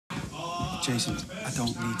Jason, I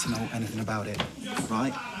don't need to know anything about it,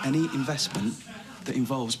 right? Any investment that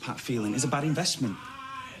involves Pat Phelan is a bad investment.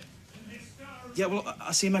 Yeah, well,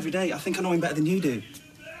 I see him every day. I think I know him better than you do.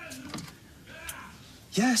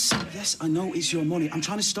 Yes, I know it's your money. I'm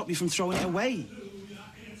trying to stop you from throwing it away.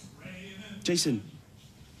 Jason.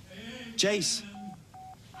 Jace.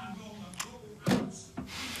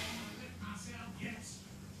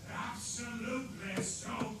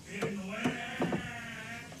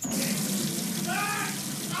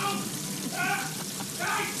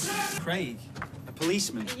 Craig, a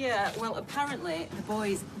policeman? Yeah, well, apparently the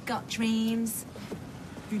boy's got dreams.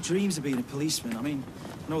 Who dreams of being a policeman? I mean,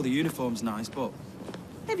 I know the uniform's nice, but...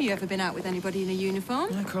 Have you ever been out with anybody in a uniform?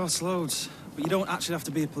 Yeah, of course, loads. But you don't actually have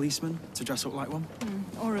to be a policeman to dress up like one.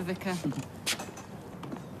 Or a vicar.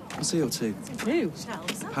 What's he up to? Who?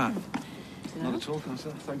 Pat. Not at all,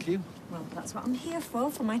 Councillor. Thank you. Well, that's what I'm here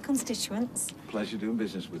for my constituents. Pleasure doing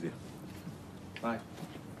business with you. Bye.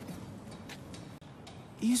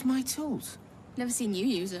 Use my tools? Never seen you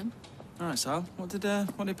use them. All right, Sal. What did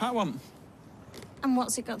Pat want? And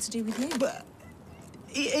what's it got to do with you? But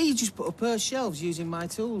he just put up her shelves using my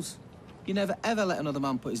tools. You never, ever let another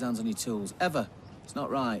man put his hands on your tools. Ever. It's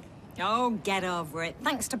not right. Oh, get over it.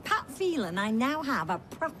 Thanks to Pat Phelan, I now have a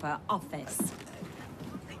proper office.